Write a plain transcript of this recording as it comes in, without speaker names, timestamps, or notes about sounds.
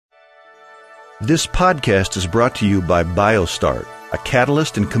This podcast is brought to you by BioStart, a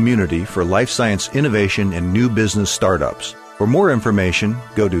catalyst and community for life science innovation and new business startups. For more information,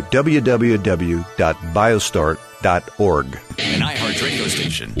 go to www.biostart.org. An iHeart radio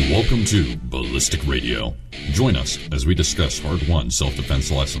station. Welcome to Ballistic Radio. Join us as we discuss hard-won self-defense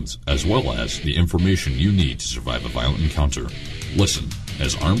lessons, as well as the information you need to survive a violent encounter. Listen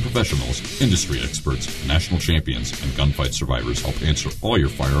as armed professionals, industry experts, national champions, and gunfight survivors help answer all your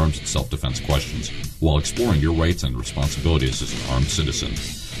firearms and self-defense questions while exploring your rights and responsibilities as an armed citizen.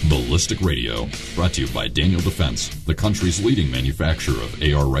 Ballistic Radio, brought to you by Daniel Defense, the country's leading manufacturer of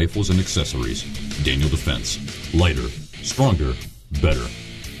AR rifles and accessories. Daniel Defense. Lighter, stronger, better.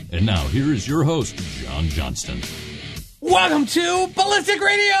 And now, here is your host, John Johnston. Welcome to Ballistic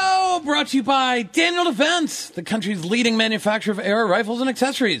Radio, brought to you by Daniel Defense, the country's leading manufacturer of AR rifles and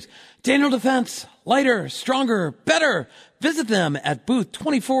accessories. Daniel Defense, lighter, stronger, better. Visit them at booth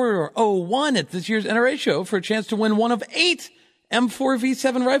 2401 at this year's NRA show for a chance to win one of 8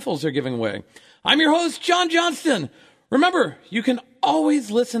 M4V7 rifles they're giving away. I'm your host, John Johnston. Remember, you can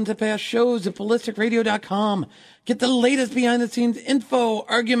always listen to past shows at ballisticradio.com. Get the latest behind-the-scenes info,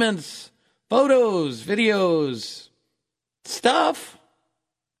 arguments, photos, videos, stuff,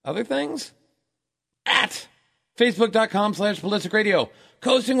 other things, at facebook.com/ballisticradio.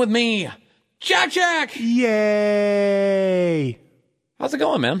 Coasting with me, Jack. Yay! How's it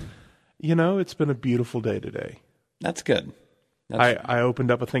going, man? You know, it's been a beautiful day today. That's good. I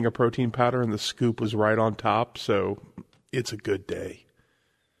opened up a thing of protein powder and the scoop was right on top, so it's a good day.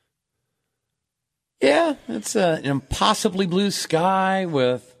 Yeah, it's an impossibly blue sky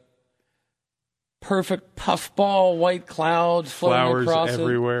with perfect puffball white clouds floating across it. Flowers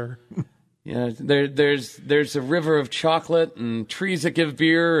everywhere. Yeah, there's a river of chocolate and trees that give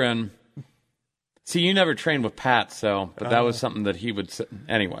beer. And see, you never trained with Pat, but that was something that he would say.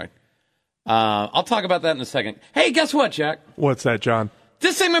 Anyway, I'll talk about that in a second. Hey, guess what, Jack? What's that, John?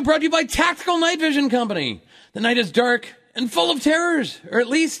 This segment brought to you by Tactical Night Vision Company. The night is dark and full of terrors, or at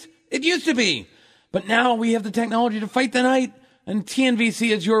least it used to be. But now we have the technology to fight the night, and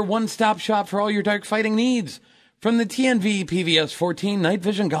TNVC is your one-stop shop for all your dark fighting needs. From the TNV PVS 14 night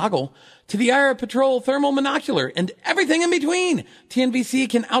vision goggle to the IR Patrol thermal monocular and everything in between, TNVC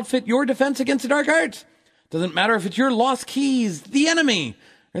can outfit your defense against the dark arts. Doesn't matter if it's your lost keys, the enemy,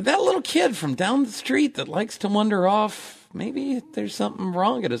 or that little kid from down the street that likes to wander off. Maybe there's something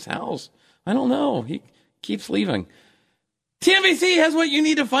wrong at his house. I don't know. He keeps leaving. TNVC has what you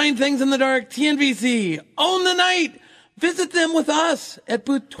need to find things in the dark. TNVC, own the night. Visit them with us at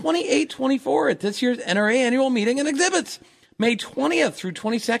booth 2824 at this year's NRA annual meeting and exhibits, May 20th through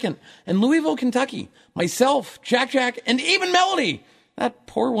 22nd in Louisville, Kentucky. Myself, Jack, and even Melody, that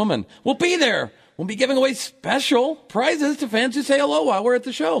poor woman, will be there. We'll be giving away special prizes to fans who say hello while we're at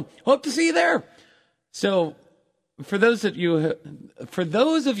the show. Hope to see you there. So, for those of you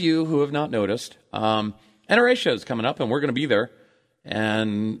who have not noticed, NRA show's coming up, and we're going to be there.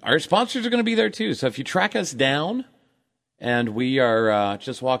 And our sponsors are going to be there, too. So if you track us down, and we are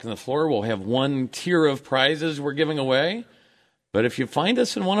just walking the floor, we'll have one tier of prizes we're giving away. But if you find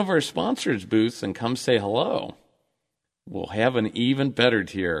us in one of our sponsors' booths and come say hello, we'll have an even better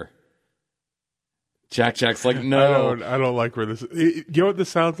tier. Jack's like, no. I don't like where this is. You know what this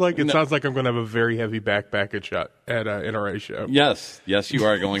sounds like? It sounds like I'm going to have a very heavy backpack shot at an NRA show. Yes, you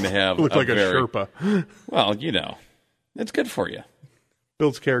are going to have Look like a Sherpa. Well, you know, it's good for you.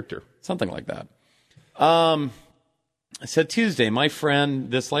 Builds character. Something like that. So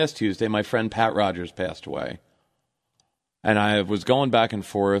this last Tuesday, my friend Pat Rogers passed away. And I was going back and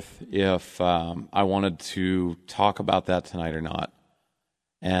forth if I wanted to talk about that tonight or not.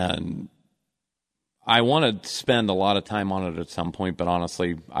 And I want to spend a lot of time on it at some point, but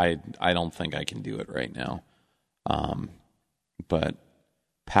honestly, I don't think I can do it right now. But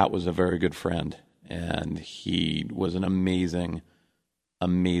Pat was a very good friend, and he was an amazing,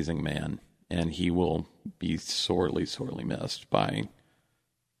 amazing man. And he will be sorely, sorely missed by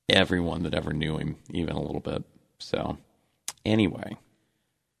everyone that ever knew him, even a little bit. So, anyway.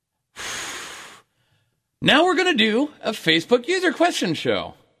 Now we're going to do a Facebook user question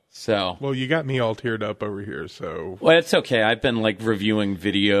show. So, well, you got me all teared up over here, so. Well, it's okay. I've been reviewing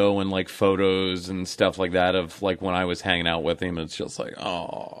video and photos and stuff like that of when I was hanging out with him. It's just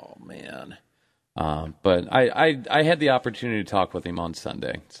oh man. But I had the opportunity to talk with him on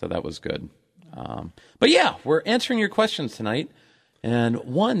Sunday, so that was good. But yeah, we're answering your questions tonight, and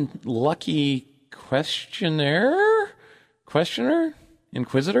one lucky questioner,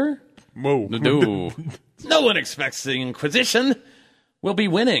 inquisitor. Whoa! No one expects the Inquisition. Will be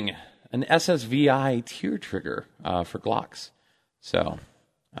winning an SSVI tier trigger for Glocks. So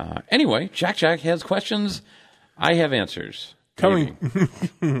Anyway, Jack has questions. I have answers. Coming,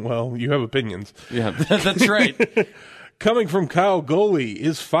 well, you have opinions. Yeah, that's right. Coming from Kyle Goley,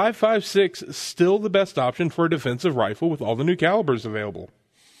 is 5.56 still the best option for a defensive rifle with all the new calibers available?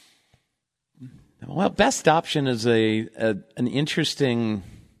 Well, best option is an interesting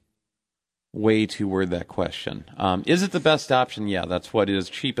way to word that question. Is it the best option? Yeah, that's what is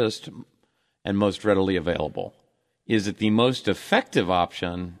cheapest and most readily available. Is it the most effective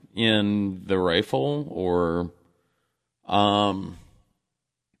option in the rifle? Or,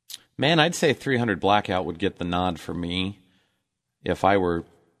 man, I'd say 300 Blackout would get the nod for me if I were,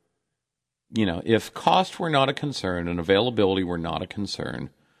 if cost were not a concern and availability were not a concern.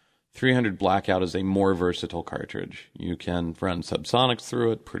 300 Blackout is a more versatile cartridge. You can run subsonics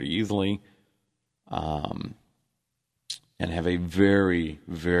through it pretty easily, and have a very,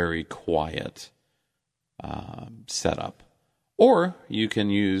 very quiet setup. Or you can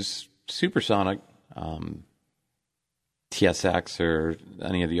use supersonic TSX or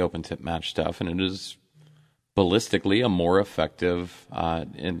any of the open tip match stuff, and it is ballistically a more effective,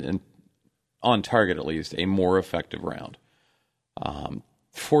 and on target at least, a more effective round.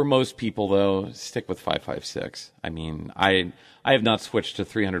 For most people, though, stick with 5.56. I mean, I have not switched to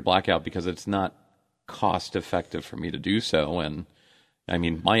 300 Blackout because it's not cost effective for me to do so, and I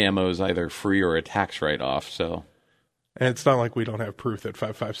mean, my ammo is either free or a tax write-off, so. And it's not like we don't have proof that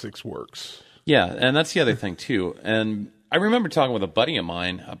 5.56 works. Yeah, and that's the other thing, too. And I remember talking with a buddy of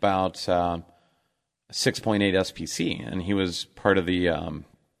mine about 6.8 SPC, and he was part of the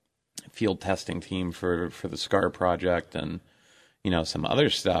field testing team for the SCAR project and, some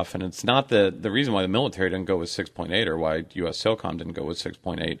other stuff. And it's not the reason why the military didn't go with 6.8 or why U.S. SOCOM didn't go with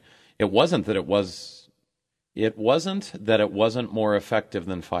 6.8. It wasn't that it wasn't more effective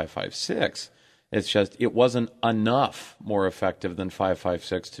than 5.56. It's just it wasn't enough more effective than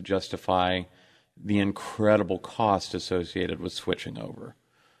 5.56 to justify the incredible cost associated with switching over.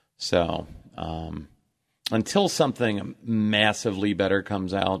 So until something massively better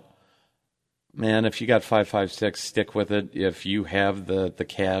comes out, man, if you got 5.56, stick with it. If you have the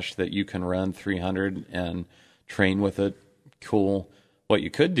cash that you can run 300 and train with it, cool. What you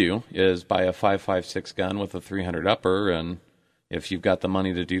could do is buy a 5.56 gun with a 300 upper, and if you've got the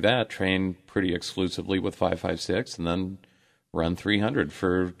money to do that, train pretty exclusively with 5.56 and then run 300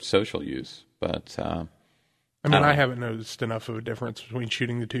 for social use. But I haven't noticed enough of a difference between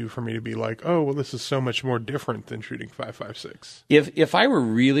shooting the two for me to be like, oh, well, this is so much more different than shooting 5.56. If I were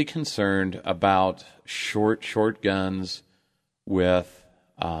really concerned about short guns with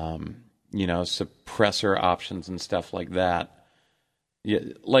suppressor options and stuff like that, yeah,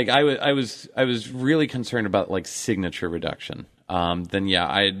 like I was really concerned about like signature reduction. Then yeah,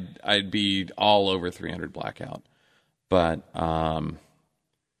 I'd be all over 300 Blackout. But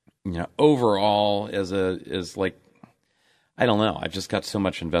overall as like, I don't know. I've just got so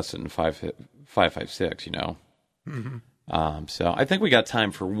much invested in 5.56. Mm-hmm. So I think we got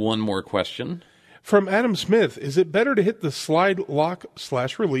time for one more question. From Adam Smith, is it better to hit the slide lock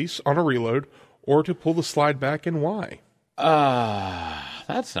 / release on a reload or to pull the slide back, and why?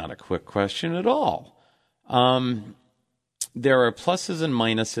 That's not a quick question at all. There are pluses and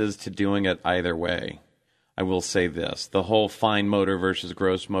minuses to doing it either way. I will say this. The whole fine motor versus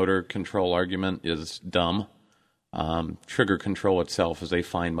gross motor control argument is dumb. Trigger control itself is a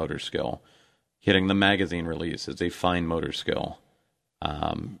fine motor skill. Hitting the magazine release is a fine motor skill.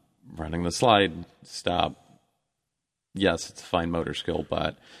 Running the slide stop, yes, it's a fine motor skill.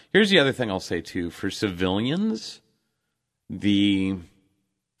 But here's the other thing I'll say, too. For civilians, the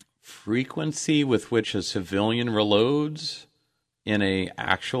frequency with which a civilian reloads in a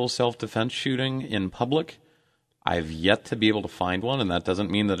actual self-defense shooting in public, I've yet to be able to find one, and that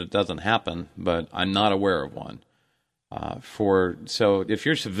doesn't mean that it doesn't happen, but I'm not aware of one. So if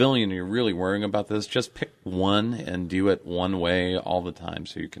you're a civilian and you're really worrying about this, just pick one and do it one way all the time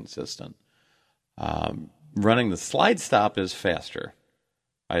so you're consistent. Running the slide stop is faster.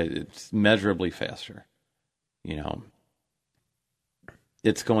 It's measurably faster.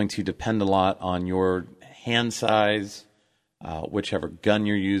 It's going to depend a lot on your hand size, whichever gun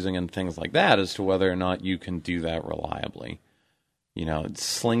you're using, and things like that as to whether or not you can do that reliably.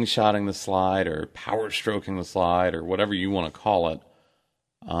 Slingshotting the slide or power stroking the slide or whatever you want to call it.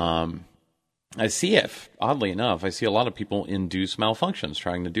 I see it, oddly enough, I see a lot of people induce malfunctions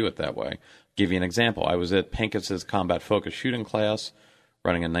trying to do it that way. Give you an example. I was at Pincus's combat focus shooting class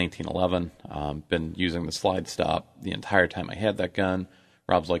running in 1911. Been using the slide stop the entire time I had that gun.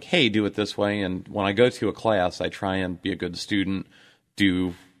 Rob's like, hey, do it this way. And when I go to a class, I try and be a good student,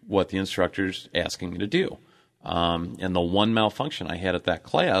 do what the instructor's asking me to do. And the one malfunction I had at that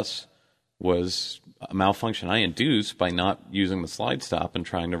class was a malfunction I induced by not using the slide stop and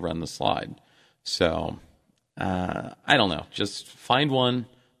trying to run the slide. So, I don't know. Just find one,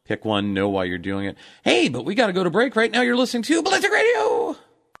 pick one, know why you're doing it. Hey, but we got to go to break. Right now you're listening to Ballistic Radio.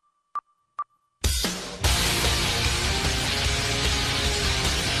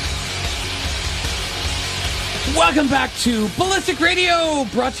 Welcome back to Ballistic Radio,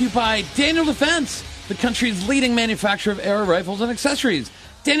 brought to you by Daniel Defense, the country's leading manufacturer of air rifles and accessories.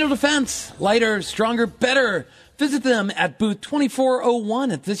 Daniel Defense, lighter, stronger, better. Visit them at booth 2401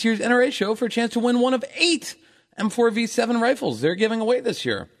 at this year's NRA show for a chance to win one of 8 M4V7 rifles they're giving away this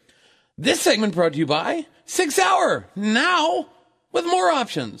year. This segment brought to you by Sig Sauer, now with more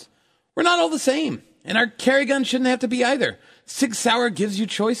options. We're not all the same, and our carry gun shouldn't have to be either. Sig Sauer gives you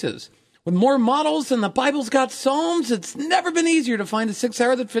choices. With more models than the Bible's got Psalms, it's never been easier to find a Sig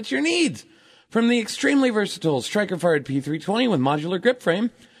Sauer that fits your needs. From the extremely versatile striker-fired P320 with modular grip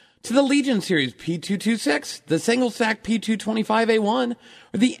frame, to the Legion Series P226, the single-stack P225A1,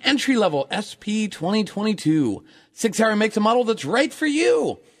 or the entry-level SP2022. Sig Sauer makes a model that's right for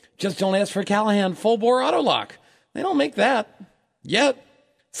you. Just don't ask for Callahan full-bore auto-lock. They don't make that. Yet.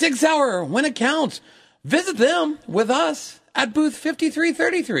 Sig Sauer, when it counts. Visit them with us at booth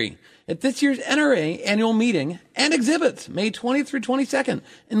 5333 at this year's NRA annual meeting and exhibits, May 20th through 22nd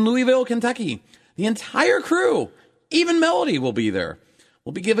in Louisville, Kentucky. The entire crew, even Melody, will be there.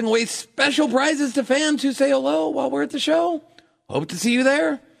 We'll be giving away special prizes to fans who say hello while we're at the show. Hope to see you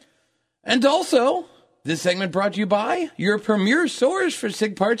there. And also, this segment brought to you by your premier source for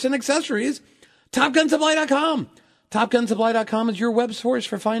SIG parts and accessories, TopGunSupply.com. TopGunSupply.com is your web source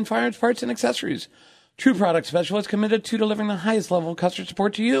for fine firearms parts and accessories. True product specialists committed to delivering the highest level of customer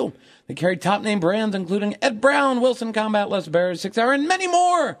support to you. They carry top name brands including Ed Brown, Wilson Combat, Les Bear, 6 Hour, and many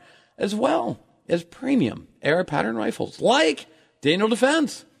more, as well as premium air pattern rifles like Daniel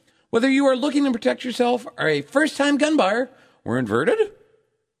Defense. Whether you are looking to protect yourself, are a first-time gun buyer, or inverted,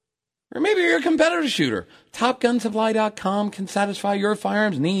 or maybe you're a competitive shooter, TopGunSupply.com can satisfy your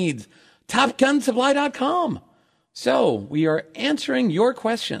firearms needs. TopGunSupply.com. So, we are answering your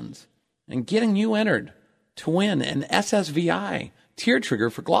questions and getting you entered to win an SSVI tier trigger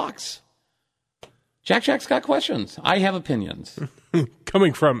for Glocks. Jack's got questions. I have opinions.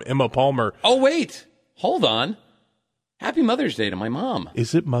 Coming from Emma Palmer. Oh, wait. Hold on. Happy Mother's Day to my mom.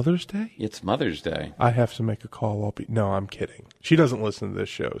 Is it Mother's Day? It's Mother's Day. I have to make a call. No, I'm kidding. She doesn't listen to this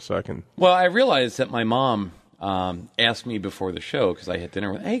show, so I can... Well, I realized that my mom asked me before the show, because I had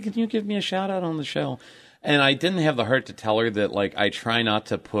dinner with, hey, can you give me a shout-out on the show? And I didn't have the heart to tell her that, like, I try not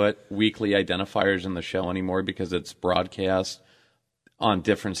to put weekly identifiers in the show anymore because it's broadcast on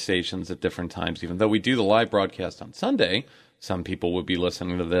different stations at different times. Even though we do the live broadcast on Sunday, some people would be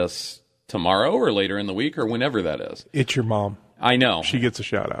listening to this tomorrow or later in the week or whenever that is. It's your mom. I know. She gets a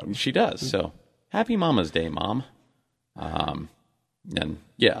shout-out. She does. So, happy Mama's Day, Mom. And,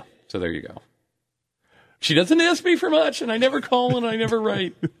 yeah, so there you go. She doesn't ask me for much, and I never call and I never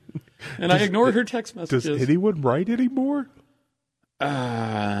write. And I ignore her text messages. Does anyone write anymore?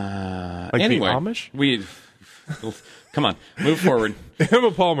 Like anyway, the Amish? Come on, move forward. Emma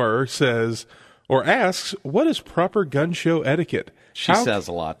Palmer says, or asks, what is proper gun show etiquette? She says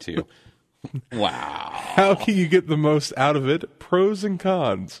a lot, too. Wow. How can you get the most out of it? Pros and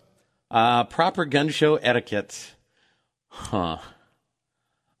cons. Proper gun show etiquette. Huh.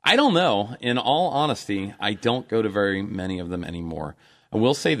 I don't know. In all honesty, I don't go to very many of them anymore. I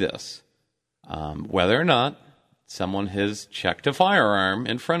will say this, whether or not someone has checked a firearm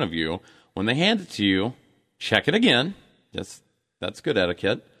in front of you, when they hand it to you, check it again. That's good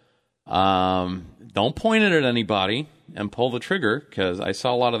etiquette. Don't point it at anybody and pull the trigger, because I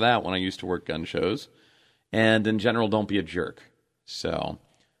saw a lot of that when I used to work gun shows. And in general, don't be a jerk. So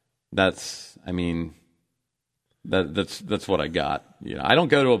that's what I got. You know, I don't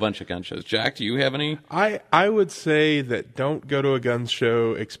go to a bunch of gun shows. Jack, do you have any? I would say that don't go to a gun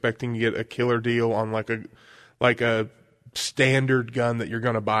show expecting to get a killer deal on like a standard gun that you're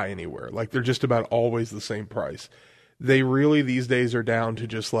going to buy anywhere. Like, they're just about always the same price. They really these days are down to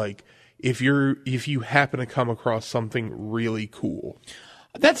just like if you happen to come across something really cool.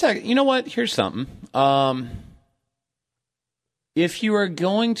 You know what? Here's something. If you are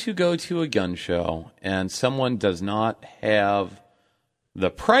going to go to a gun show and someone does not have the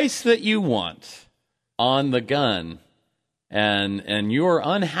price that you want on the gun, and you're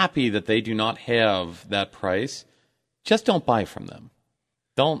unhappy that they do not have that price, just don't buy from them.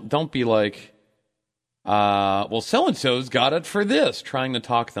 Don't be like, well, so-and-so's got it for this, trying to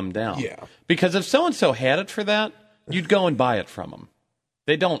talk them down. Yeah. Because if so-and-so had it for that, you'd go and buy it from them.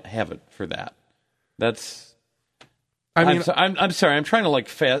 They don't have it for that. That's I'm sorry. I'm trying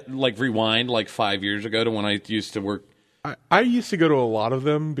to rewind 5 years ago to when I used to work. I used to go to a lot of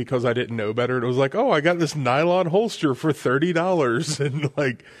them because I didn't know better. It was like, oh, I got this nylon holster for $30,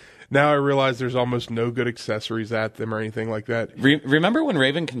 and now I realize there's almost no good accessories at them or anything like that. Remember when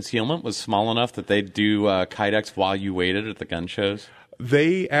Raven Concealment was small enough that they'd do Kydex while you waited at the gun shows?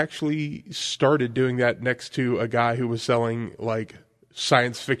 They actually started doing that next to a guy who was selling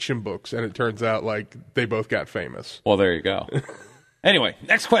science fiction books, and it turns out they both got famous. Well, there you go. Anyway,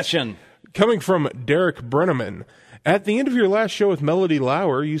 next question. Coming from Derek Brenneman. At the end of your last show with Melody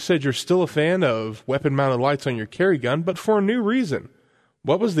Lauer, you said you're still a fan of weapon-mounted lights on your carry gun, but for a new reason.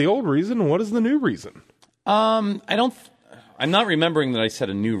 What was the old reason, and what is the new reason? I'm not remembering that I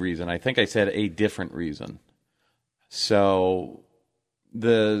said a new reason. I think I said a different reason. So,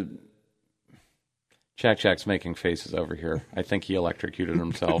 Jack's making faces over here. I think he electrocuted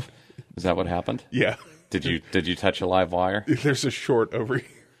himself. Is that what happened? Yeah. Did you touch a live wire? There's a short over here.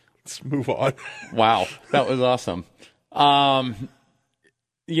 Let's move on. Wow, that was awesome. So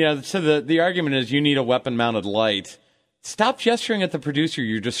the argument is you need a weapon-mounted light. Stop gesturing at the producer.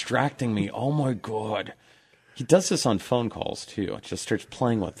 You're distracting me. Oh, my God. He does this on phone calls, too. It just starts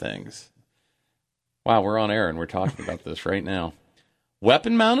playing with things. Wow, we're on air, and we're talking about this right now.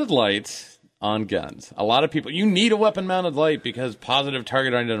 Weapon-mounted lights on guns. A lot of people, you need a weapon-mounted light because positive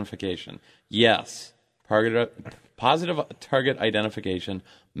target identification. Yes, positive target identification,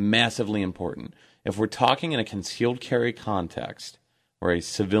 massively important. If we're talking in a concealed carry context or a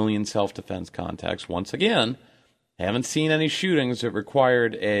civilian self-defense context, once again, haven't seen any shootings that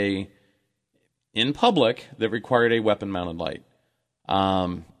required in public that required a weapon-mounted light.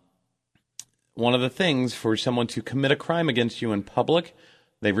 One of the things for someone to commit a crime against you in public,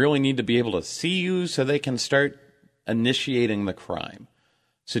 they really need to be able to see you so they can start initiating the crime.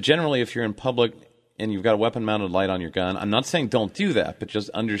 So generally, if you're in public and you've got a weapon-mounted light on your gun, I'm not saying don't do that, but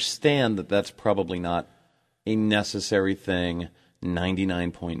just understand that that's probably not a necessary thing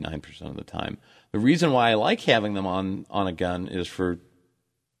 99.9% of the time. The reason why I like having them on a gun is for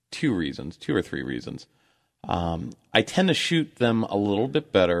two or three reasons. I tend to shoot them a little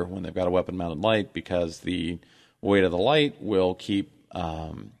bit better when they've got a weapon-mounted light because the weight of the light will keep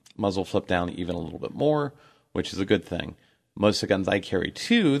muzzle flip down even a little bit more, which is a good thing. Most of the guns I carry,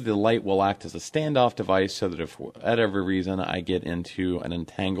 too, the light will act as a standoff device so that if, for whatever reason, I get into an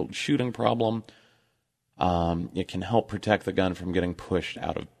entangled shooting problem, it can help protect the gun from getting pushed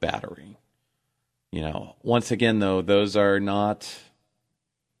out of battery. Once again, though, those are not,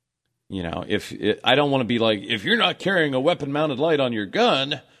 I don't want to be like, if you're not carrying a weapon-mounted light on your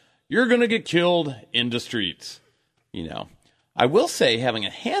gun, you're going to get killed in the streets. I will say having a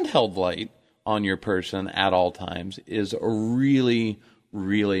handheld light on your person at all times is a really,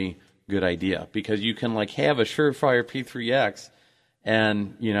 really good idea because you can have a Surefire P3X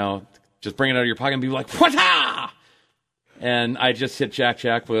and, just bring it out of your pocket and be like, "Wha-ta!" And I just hit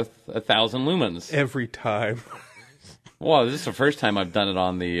Jack with 1,000 lumens. Every time. Well, this is the first time I've done it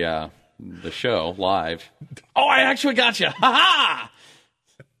on the show live. Oh, I actually got you. Ha-ha!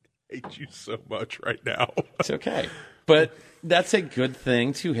 I hate you so much right now. It's okay. But that's a good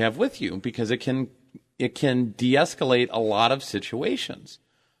thing to have with you because it can de-escalate a lot of situations.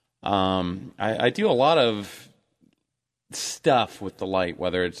 I do a lot of stuff with the light,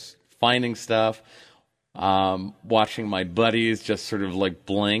 whether it's finding stuff, watching my buddies just sort of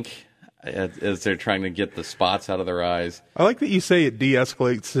blink as they're trying to get the spots out of their eyes. I like that you say it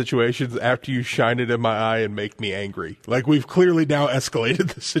de-escalates situations after you shine it in my eye and make me angry. We've clearly now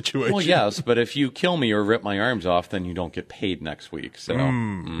escalated the situation. Well, yes, but if you kill me or rip my arms off, then you don't get paid next week. So,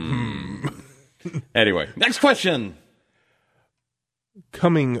 Anyway, next question.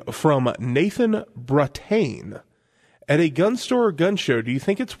 Coming from Nathan Brattain. At a gun store or gun show, do you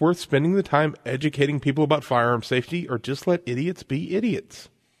think it's worth spending the time educating people about firearm safety or just let idiots be idiots?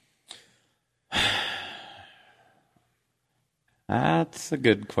 That's a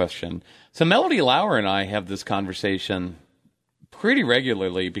good question. So Melody Lauer and I have this conversation pretty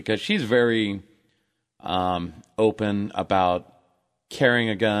regularly because she's very open about carrying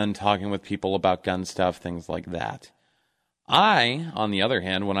a gun, talking with people about gun stuff, things like that. I, on the other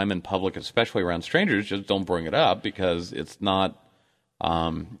hand, when I'm in public, especially around strangers, just don't bring it up because it's not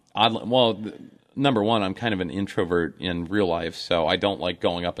well, number one, I'm kind of an introvert in real life, so I don't like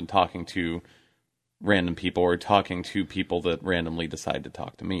going up and talking to random people or talking to people that randomly decide to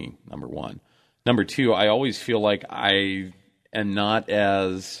talk to me, number one. Number two, I always feel like I am not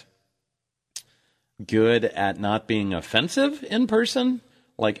as good at not being offensive in person,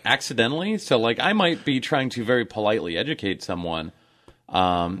 accidentally. So, I might be trying to very politely educate someone,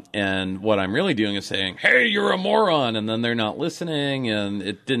 And what I'm really doing is saying, hey, you're a moron, and then they're not listening, and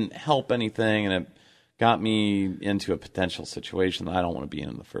it didn't help anything, and it got me into a potential situation that I don't want to be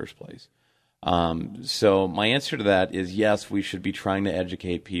in the first place. So my answer to that is yes, we should be trying to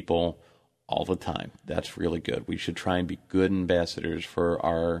educate people all the time. That's really good. We should try and be good ambassadors for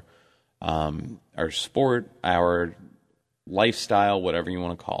our sport, our lifestyle, whatever you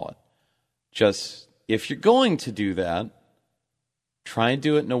want to call it. Just, if you're going to do that, try and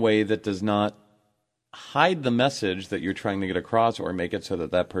do it in a way that does not hide the message that you're trying to get across or make it so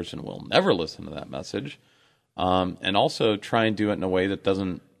that that person will never listen to that message. And also try and do it in a way that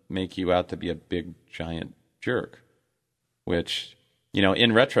doesn't make you out to be a big, giant jerk. Which,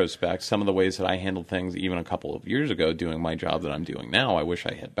 in retrospect, some of the ways that I handled things even a couple of years ago doing my job that I'm doing now, I wish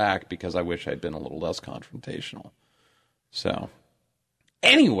I had back because I wish I'd been a little less confrontational. So,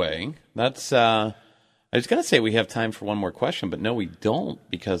 anyway, that's... I was going to say we have time for one more question, but no, we don't,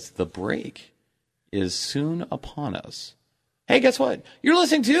 because the break is soon upon us. Hey, guess what? You're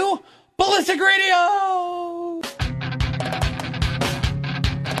listening to Ballistic Radio!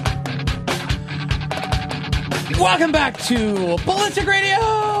 Welcome back to Ballistic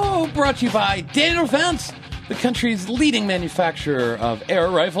Radio, brought to you by Daniel Defense, the country's leading manufacturer of air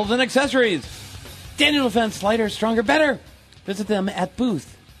rifles and accessories. Daniel Defense, lighter, stronger, better. Visit them at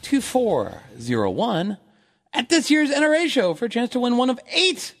booth 2401 at this year's NRA show for a chance to win one of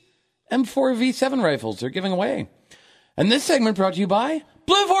 8 M4V7 rifles they're giving away. And this segment brought to you by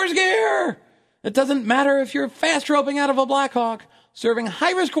Blue Force Gear. It doesn't matter if you're fast roping out of a Blackhawk, serving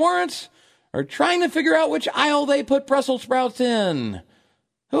high-risk warrants, or trying to figure out which aisle they put Brussels sprouts in.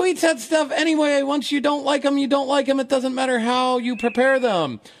 Who eats that stuff anyway? Once you don't like them, you don't like them. It doesn't matter how you prepare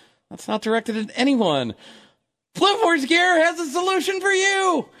them. That's not directed at anyone. Blue Force Gear has a solution for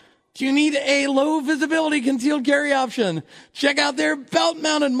you. Do you need a low-visibility concealed carry option? Check out their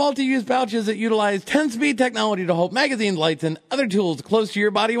belt-mounted multi-use pouches that utilize 10-speed technology to hold magazines, lights, and other tools close to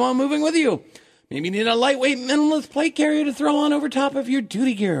your body while moving with you. Maybe you need a lightweight, minimalist plate carrier to throw on over top of your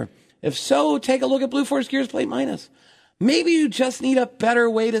duty gear. If so, take a look at Blue Force Gear's Plate Minus. Maybe you just need a better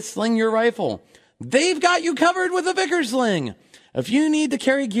way to sling your rifle. They've got you covered with a Vickers sling. If you need to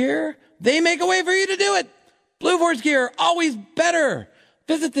carry gear, they make a way for you to do it. Blue Force Gear, always better.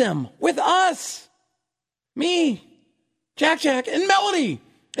 Visit them with us, me, Jack, and Melody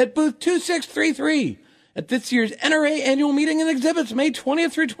at booth 2633 at this year's NRA annual meeting and exhibits May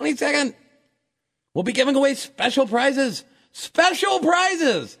 20th through 22nd. We'll be giving away special prizes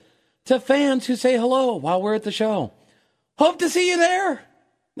to fans who say hello while we're at the show. Hope to see you there.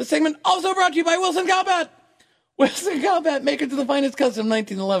 This segment also brought to you by Wilson Combat. Wilson Combat, makers of the finest custom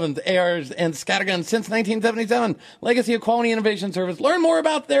 1911s, ARs, and scatterguns since 1977. Legacy of quality innovation service. Learn more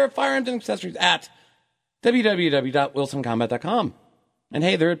about their firearms and accessories at www.wilsoncombat.com. And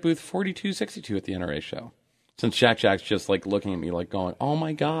hey, they're at booth 4262 at the NRA show. Since Jack's just like looking at me like going, oh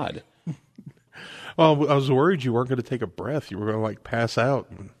my God. Well, I was worried you weren't going to take a breath. You were going to like pass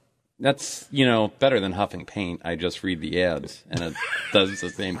out. That's, better than huffing paint. I just read the ads, and it does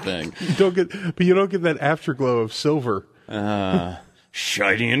the same thing. You don't get that afterglow of silver.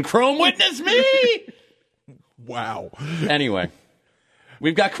 Shiny and chrome, witness me! Wow. Anyway,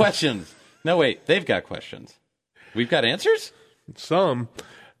 we've got questions. No, wait, they've got questions. We've got answers? Some.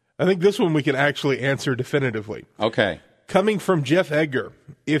 I think this one we can actually answer definitively. Okay. Coming from Jeff Edgar.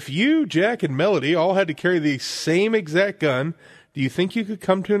 If you, Jack, and Melody all had to carry the same exact gun, do you think you could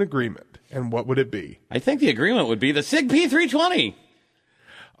come to an agreement? And what would it be? I think the agreement would be the SIG P320.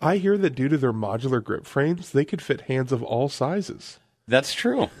 I hear that due to their modular grip frames, they could fit hands of all sizes. That's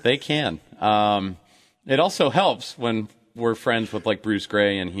true. They can. It also helps when we're friends with like Bruce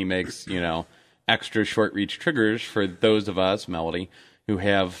Gray and he makes, extra short reach triggers for those of us, Melody, who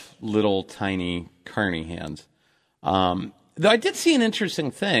have little tiny carny hands. Though I did see an interesting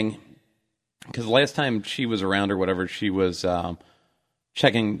thing. Because last time she was around or whatever, she was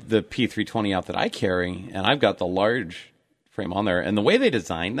checking the P320 out that I carry, and I've got the large frame on there. And the way they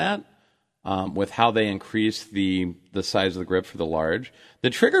designed that, with how they increase the size of the grip for the large, the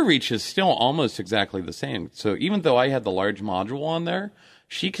trigger reach is still almost exactly the same. So even though I had the large module on there,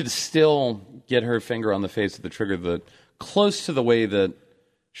 she could still get her finger on the face of the trigger close to the way that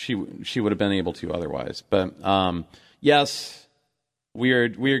she would have been able to otherwise. But yes. We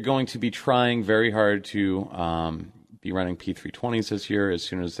are going to be trying very hard to be running P320s this year as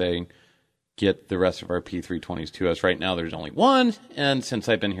soon as they get the rest of our P320s to us. Right now there's only one, and since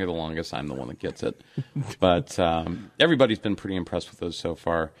I've been here the longest, I'm the one that gets it. But everybody's been pretty impressed with those so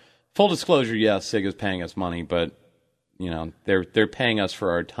far. Full disclosure, yes, SIG is paying us money, but they're paying us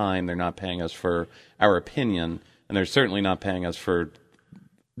for our time. They're not paying us for our opinion, and they're certainly not paying us for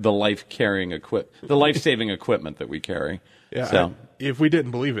the life-saving equipment that we carry. Yeah, So, if we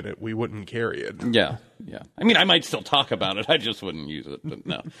didn't believe in it, we wouldn't carry it. yeah. I mean, I might still talk about it. I just wouldn't use it. But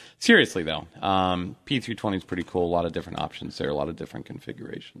no. Seriously, though, P320 is pretty cool. A lot of different options there, a lot of different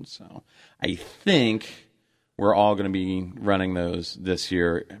configurations. So I think we're all going to be running those this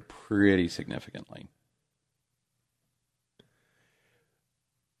year pretty significantly.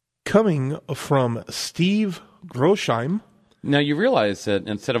 Coming from Steve Grosheim. Now, you realize that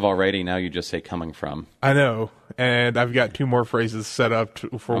instead of already, now you just say coming from. I know, and I've got two more phrases set up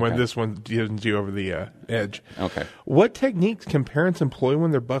for when this one gives you over the edge. Okay. What techniques can parents employ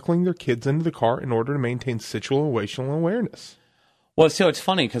when they're buckling their kids into the car in order to maintain situational awareness? Well, so it's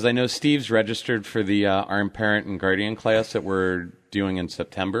funny because I know Steve's registered for the armed parent and guardian class that we're doing in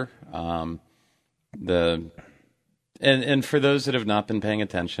September. And for those that have not been paying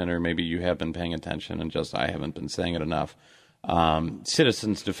attention, or maybe you have been paying attention and just I haven't been saying it enough,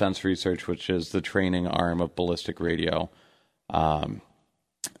 Citizens Defense Research, which is the training arm of Ballistic Radio,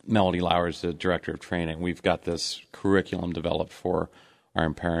 Melody Lauer's the director of training. We've got this curriculum developed for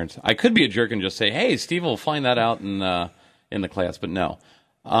armed parents. I could be a jerk and just say, hey, Steve will find that out in the class, but no.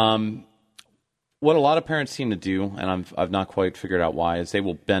 What a lot of parents seem to do, and I've not quite figured out why, is they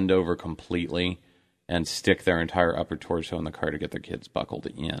will bend over completely and stick their entire upper torso in the car to get their kids buckled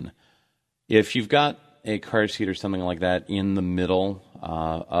in. If you've got a car seat or something like that in the middle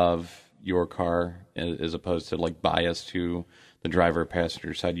of your car, as opposed to like biased to the driver or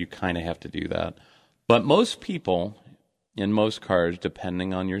passenger side, you kind of have to do that. But most people in most cars,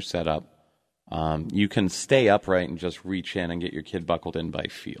 depending on your setup, you can stay upright and just reach in and get your kid buckled in by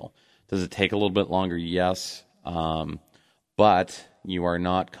feel. Does it take a little bit longer? Yes. But you are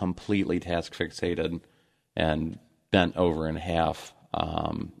not completely task fixated and bent over in half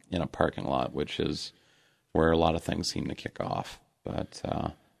in a parking lot, which is where a lot of things seem to kick off. But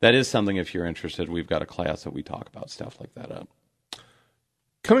that is something, if you're interested, we've got a class that we talk about stuff like that at.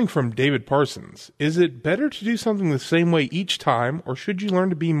 Coming from David Parsons, is it better to do something the same way each time, or should you learn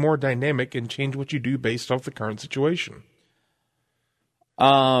to be more dynamic and change what you do based off the current situation?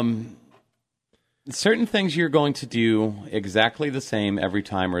 Certain things you're going to do exactly the same every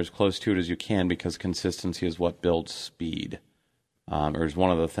time or as close to it as you can, because consistency is what builds speed, or is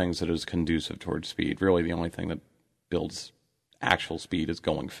one of the things that is conducive towards speed. Really, the only thing that builds actual speed is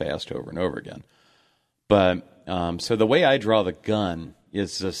going fast over and over again. But so the way I draw the gun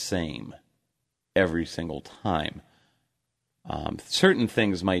is the same every single time. Certain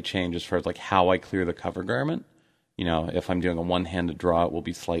things might change as far as like how I clear the cover garment. You know, if I'm doing a one-handed draw, it will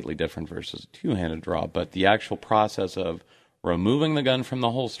be slightly different versus a two-handed draw. But the actual process of removing the gun from the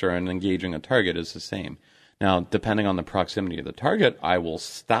holster and engaging a target is the same. Now, depending on the proximity of the target, I will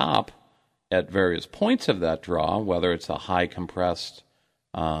stop at various points of that draw, whether it's a high compressed,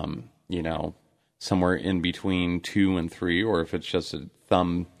 somewhere in between 2 and 3, or if it's just a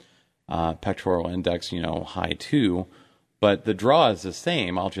thumb pectoral index, high 2. But the draw is the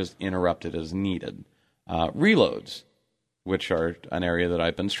same. I'll just interrupt it as needed. Reloads, which are an area that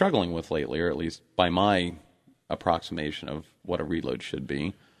I've been struggling with lately, or at least by my approximation of what a reload should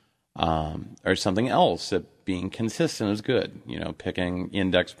be, or something else that being consistent is good. Picking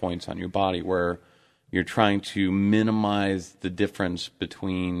index points on your body where you're trying to minimize the difference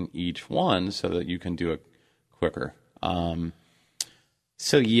between each one so that you can do it quicker.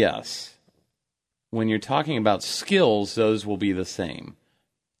 So yes, when you're talking about skills, those will be the same.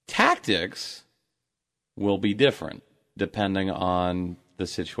 Tactics will be different depending on the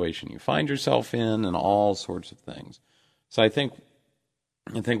situation you find yourself in and all sorts of things. So I think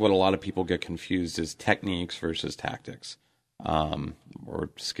what a lot of people get confused is techniques versus tactics, or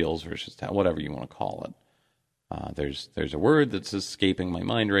skills versus whatever you want to call it. There's a word that's escaping my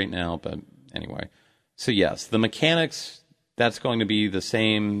mind right now, but anyway. So yes, the mechanics, that's going to be the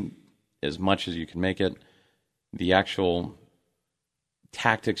same as much as you can make it. The actual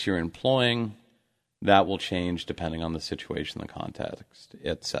tactics you're employing, that will change depending on the situation, the context,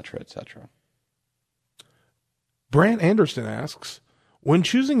 et cetera, et cetera. Brant Anderson asks, when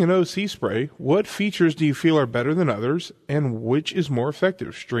choosing an OC spray, what features do you feel are better than others, and which is more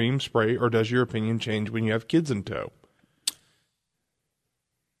effective, stream, spray, or does your opinion change when you have kids in tow?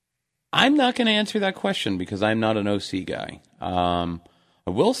 I'm not going to answer that question because I'm not an OC guy. I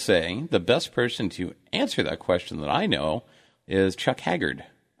will say the best person to answer that question that I know is Chuck Haggard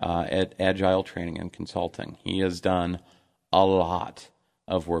at Agile Training and Consulting. He has done a lot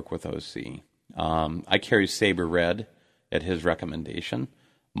of work with OC. I carry Saber Red at his recommendation.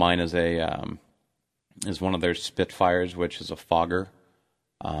 Mine is is one of their Spitfires, which is a fogger.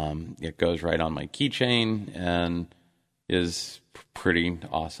 It goes right on my keychain, and is pretty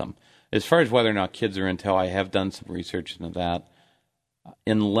awesome. As far as whether or not kids are in tow, I have done some research into that.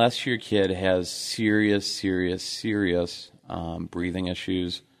 Unless your kid has serious breathing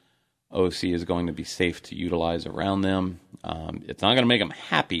issues, OC is going to be safe to utilize around them. It's not going to make them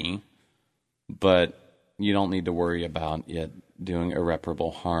happy, but you don't need to worry about it doing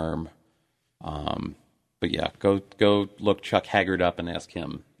irreparable harm. But yeah, go look Chuck Haggard up and ask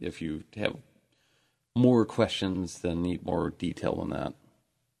him if you have more questions that need more detail than that.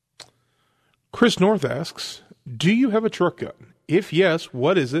 Chris North asks, do you have a truck gun? If yes,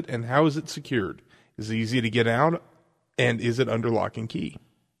 what is it and how is it secured? Is it easy to get out, and is it under lock and key?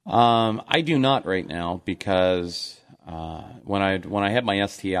 I do not right now because when I had my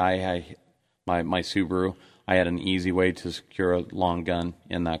STI, my Subaru, I had an easy way to secure a long gun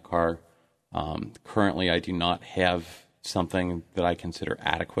in that car. Currently, I do not have something that I consider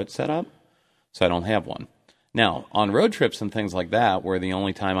adequate set up, so I don't have one. Now, on road trips and things like that, where the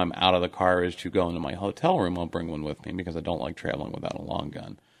only time I'm out of the car is to go into my hotel room, I'll bring one with me because I don't like traveling without a long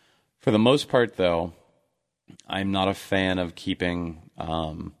gun. For the most part, though, I'm not a fan of keeping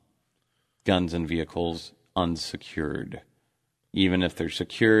guns and vehicles unsecured. Even if they're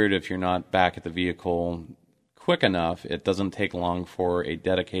secured, if you're not back at the vehicle quick enough, it doesn't take long for a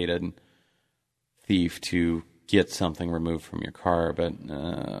dedicated thief to get something removed from your car. But,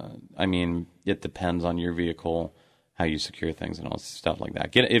 I mean, it depends on your vehicle, how you secure things and all stuff like that.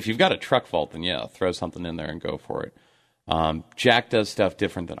 If you've got a truck vault, then yeah, throw something in there and go for it. Jack does stuff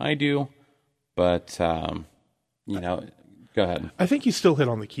different than I do, but, go ahead. I think you still hit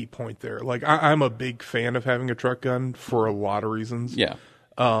on the key point there. Like, I'm a big fan of having a truck gun for a lot of reasons. Yeah.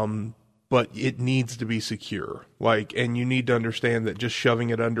 But it needs to be secure. Like, and you need to understand that just shoving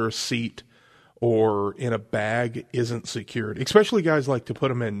it under a seat or in a bag isn't secured. Especially guys like to put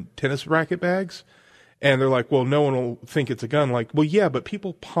them in tennis racket bags. And they're like, well, no one will think it's a gun. Like, well, yeah, but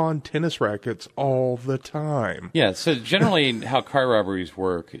people pawn tennis rackets all the time. Yeah, so generally how car robberies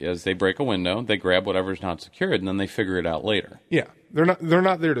work is they break a window, they grab whatever's not secured, and then they figure it out later. Yeah, they're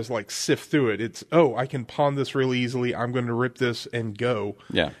not there to like sift through it. It's, oh, I can pawn this really easily. I'm going to rip this and go.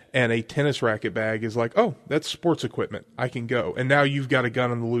 Yeah. And a tennis racket bag is like, oh, that's sports equipment. I can go. And now you've got a gun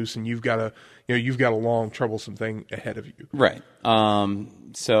on the loose, and you've got a long, troublesome thing ahead of you. Right.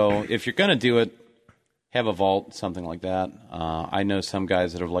 So if you're going to do it, have a vault, something like that. I know some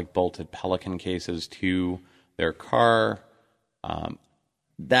guys that have like bolted Pelican cases to their car.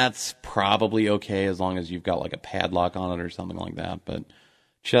 That's probably okay as long as you've got like a padlock on it or something like that. But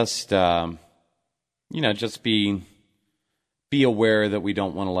just just be aware that we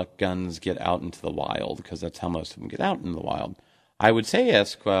don't want to let guns get out into the wild, because that's how most of them get out into the wild. I would say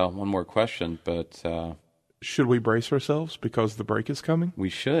ask one more question, but should we brace ourselves because the break is coming? We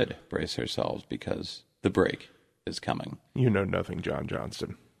should brace ourselves because the break is coming. You know nothing, John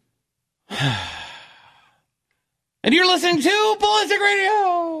Johnston. And you're listening to Ballistic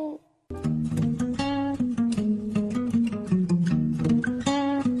Radio!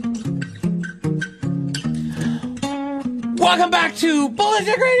 Welcome back to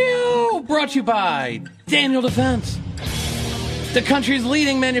Ballistic Radio! Brought to you by Daniel Defense, the country's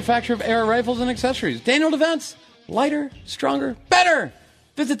leading manufacturer of air rifles and accessories. Daniel Defense, lighter, stronger, better!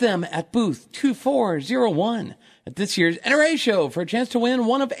 Visit them at booth 2401 at this year's NRA show for a chance to win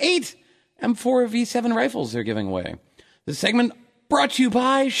one of 8 M4 V7 rifles they're giving away. This segment brought to you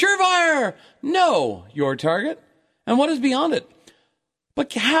by Surefire. Know your target and what is beyond it.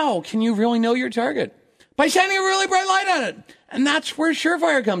 But how can you really know your target? By shining a really bright light on it. And that's where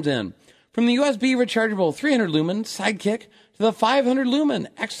Surefire comes in. From the USB rechargeable 300 lumen Sidekick to the 500 lumen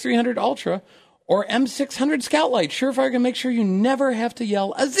X300 Ultra or M600 Scout Light, Surefire can make sure you never have to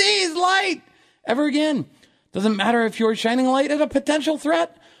yell, Aziz Light, ever again. Doesn't matter if you're shining a light at a potential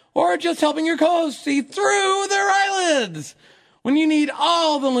threat or just helping your co-host see through their eyelids. When you need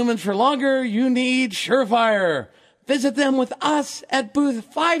all the lumens for longer, you need Surefire. Visit them with us at booth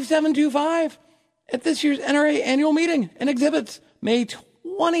 5725 at this year's NRA annual meeting and exhibits May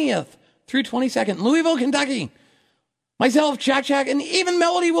 20th through 22nd in Louisville, Kentucky. Myself, Jack, and even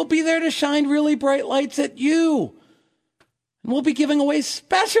Melody will be there to shine really bright lights at you. And we'll be giving away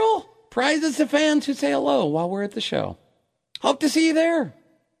special prizes to fans who say hello while we're at the show. Hope to see you there.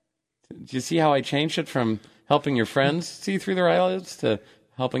 Did you see how I changed it from helping your friends see through their eyelids to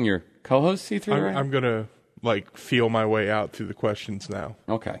helping your co-host see through their eyelids? I'm going to feel my way out through the questions now.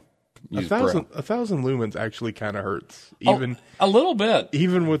 Okay. A thousand lumens actually kind of hurts, even a little bit,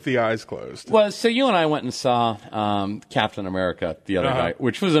 even with the eyes closed. Well, so you and I went and saw Captain America the other night,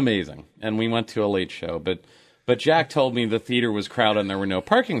 which was amazing, and we went to a late show. But But Jack told me the theater was crowded and there were no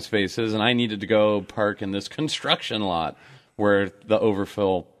parking spaces, and I needed to go park in this construction lot where the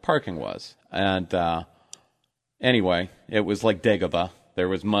overfill parking was. And anyway, it was like Dagobah. There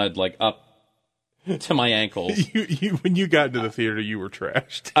was mud like up to my ankles. When you got into the theater, you were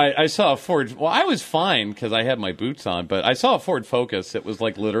trashed. I saw a Ford. Well, I was fine because I had my boots on, but I saw a Ford Focus. It was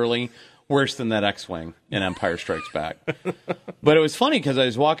like literally worse than that X-Wing in Empire Strikes Back. But it was funny because I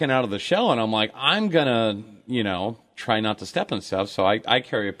was walking out of the show and I'm like, I'm gonna, try not to step in stuff. So I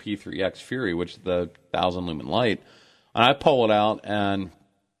carry a P3X Fury, which is the 1,000 lumen light, and I pull it out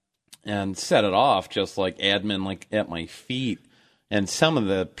and set it off just like admin, like at my feet. And some of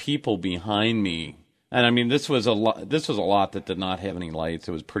the people behind me, and I mean, this was a lot that did not have any lights.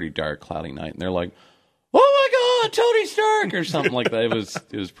 It was pretty dark, cloudy night, and they're like, "Oh my God, Tony Stark!" or something like that.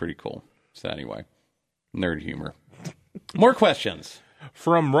 It was pretty cool. So anyway, nerd humor. More questions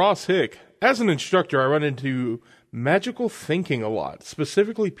from Ross Hick. As an instructor, I run into magical thinking a lot,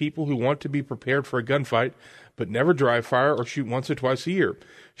 specifically people who want to be prepared for a gunfight, but never dry fire or shoot once or twice a year.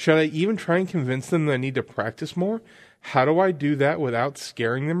 Should I even try and convince them that I need to practice more? How do I do that without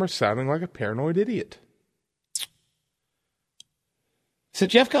scaring them or sounding like a paranoid idiot? So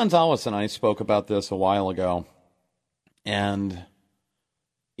Jeff Gonzalez and I spoke about this a while ago, and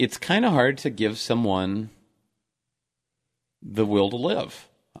it's kind of hard to give someone the will to live.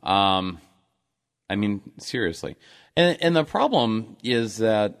 I mean, seriously. And the problem is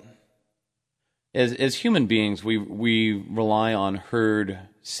that as human beings, we rely on herd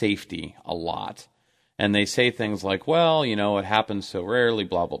safety a lot. And they say things like, well, it happens so rarely,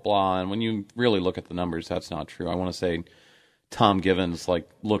 blah, blah, blah. And when you really look at the numbers, that's not true. I want to say Tom Givens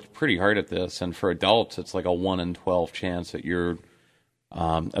looked pretty hard at this. And for adults, it's like a 1 in 12 chance that you're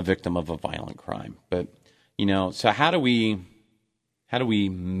a victim of a violent crime. But, so how do we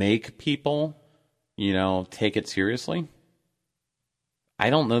make people, take it seriously? I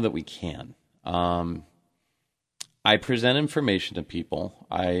don't know that we can. I present information to people.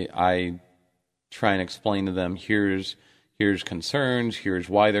 I try and explain to them, here's concerns, here's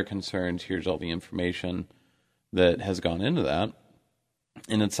why they're concerned, here's all the information that has gone into that.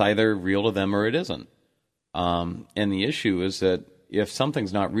 And it's either real to them or it isn't. And the issue is that if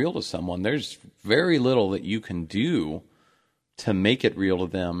something's not real to someone, there's very little that you can do to make it real to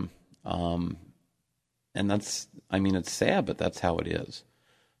them. And it's sad, but that's how it is.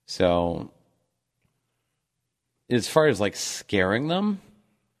 So as far as scaring them,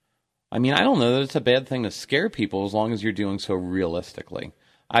 I don't know that it's a bad thing to scare people as long as you're doing so realistically.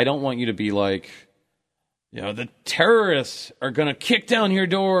 I don't want you to be like, the terrorists are going to kick down your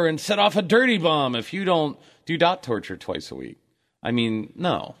door and set off a dirty bomb if you don't do dot torture twice a week.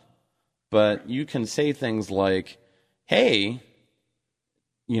 No. But you can say things like, hey,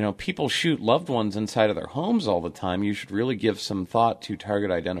 people shoot loved ones inside of their homes all the time. You should really give some thought to target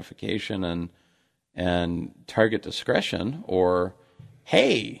identification and target discretion. Or,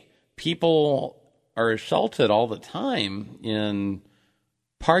 hey, people are assaulted all the time in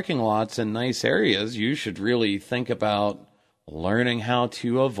parking lots in nice areas. You should really think about learning how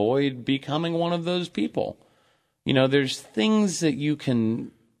to avoid becoming one of those people. There's things that you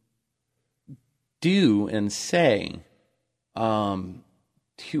can do and say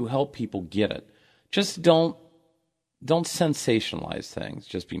to help people get it. Just don't sensationalize things.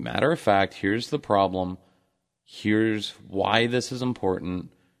 Just be matter of fact. Here's the problem. Here's why this is important.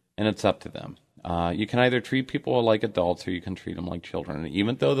 And it's up to them. You can either treat people like adults or you can treat them like children. And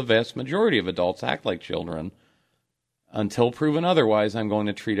even though the vast majority of adults act like children, until proven otherwise, I'm going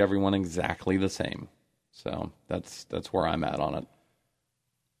to treat everyone exactly the same. So that's where I'm at on it.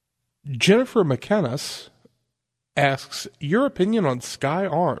 Jennifer McKennis asks, your opinion on Sky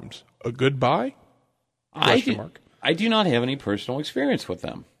Arms, a good buy? I do not have any personal experience with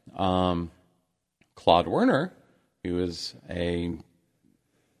them. Claude Werner, who is a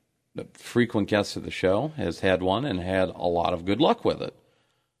frequent guest of the show, has had one and had a lot of good luck with it.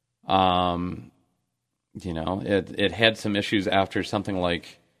 It had some issues after something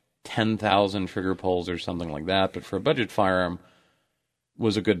like 10,000 trigger pulls or something like that, but for a budget firearm,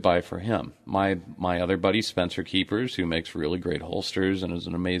 was a good buy for him. My other buddy, Spencer Keepers, who makes really great holsters and is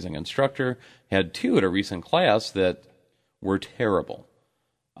an amazing instructor, had 2 at a recent class that were terrible.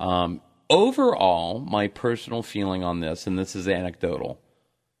 Overall, my personal feeling on this, and this is anecdotal,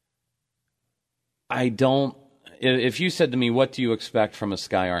 if you said to me, what do you expect from a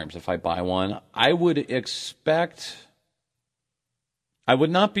Sky Arms if I buy one? I would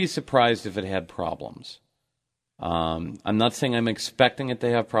not be surprised if it had problems. I'm not saying I'm expecting it to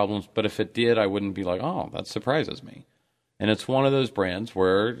have problems, but if it did, I wouldn't be like, oh, that surprises me. And it's one of those brands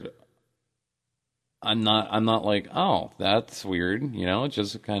where I'm not like, oh, that's weird. You know, it's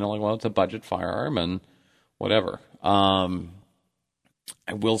just kind of like, well, it's a budget firearm and whatever. I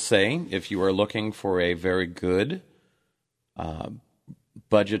will say, if you are looking for a very good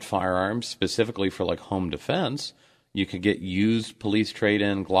budget firearm, specifically for like home defense, you could get used police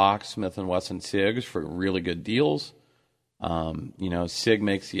trade-in Glock, Smith & Wesson SIGs for really good deals. SIG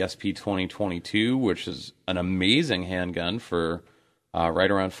makes the SP-2022, which is an amazing handgun for right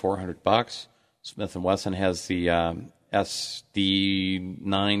around $400. Smith & Wesson has the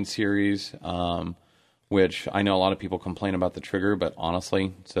SD9 series, which I know a lot of people complain about the trigger, but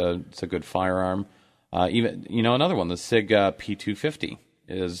honestly, it's a good firearm. Another one, the SIG P250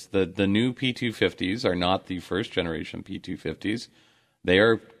 is the new P250s are not the first generation P250s. They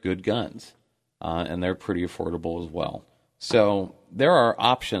are good guns, and they're pretty affordable as well. So there are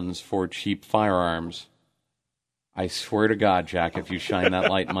options for cheap firearms. I swear to God, Jack, if you shine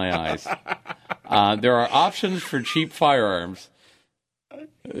that light in my eyes. There are options for cheap firearms.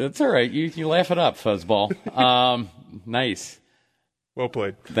 It's all right. You laugh it up, fuzzball. Nice. Well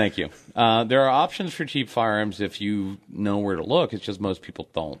played. Thank you. There are options for cheap firearms if you know where to look. It's just most people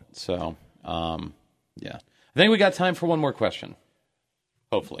don't. So, yeah. I think we got time for one more question.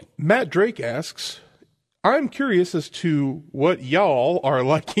 Hopefully. Matt Drake asks, I'm curious as to what y'all are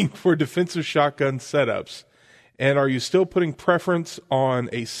liking for defensive shotgun setups. And are you still putting preference on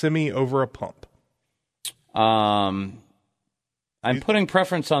a semi over a pump? I'm putting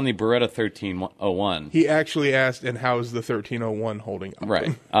preference on the Beretta 1301. He actually asked, and how is the 1301 holding up?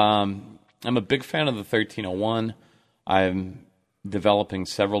 Right. I'm a big fan of the 1301. I'm developing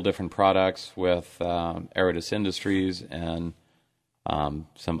several different products with Aridus Industries and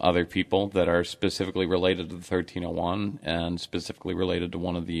some other people that are specifically related to the 1301 and specifically related to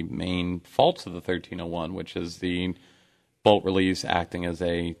one of the main faults of the 1301, which is the bolt release acting as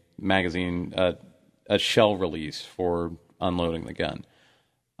a magazine, a shell release for unloading the gun.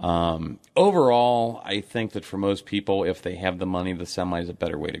 Overall, I think that for most people, if they have the money, the semi is a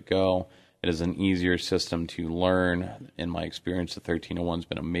better way to go. It is an easier system to learn. In my experience, the 1301's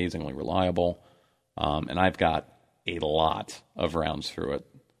been amazingly reliable, and I've got a lot of rounds through it,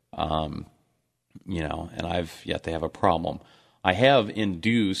 and I've yet to have a problem. I have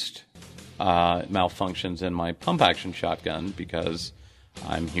induced malfunctions in my pump-action shotgun because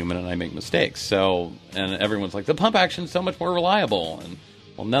I'm human and I make mistakes. So, and everyone's like, the pump-action's so much more reliable. And,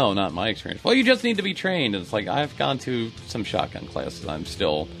 well, no, not in my experience. Well, you just need to be trained. And it's like, I've gone to some shotgun classes. I'm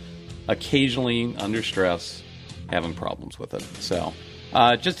still occasionally under stress having problems with it. So,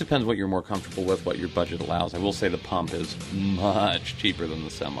 it just depends what you're more comfortable with, what your budget allows. I will say the pump is much cheaper than the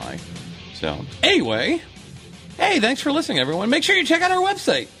semi. So, anyway, hey, thanks for listening, everyone. Make sure you check out our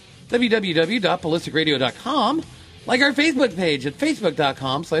website, www.ballisticradio.com. Like our Facebook page at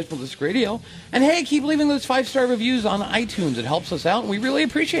facebook.com/ballisticradio. And hey, keep leaving those 5-star reviews on iTunes. It helps us out, and we really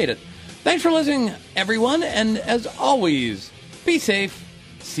appreciate it. Thanks for listening, everyone. And as always, be safe.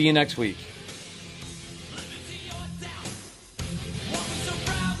 See you next week.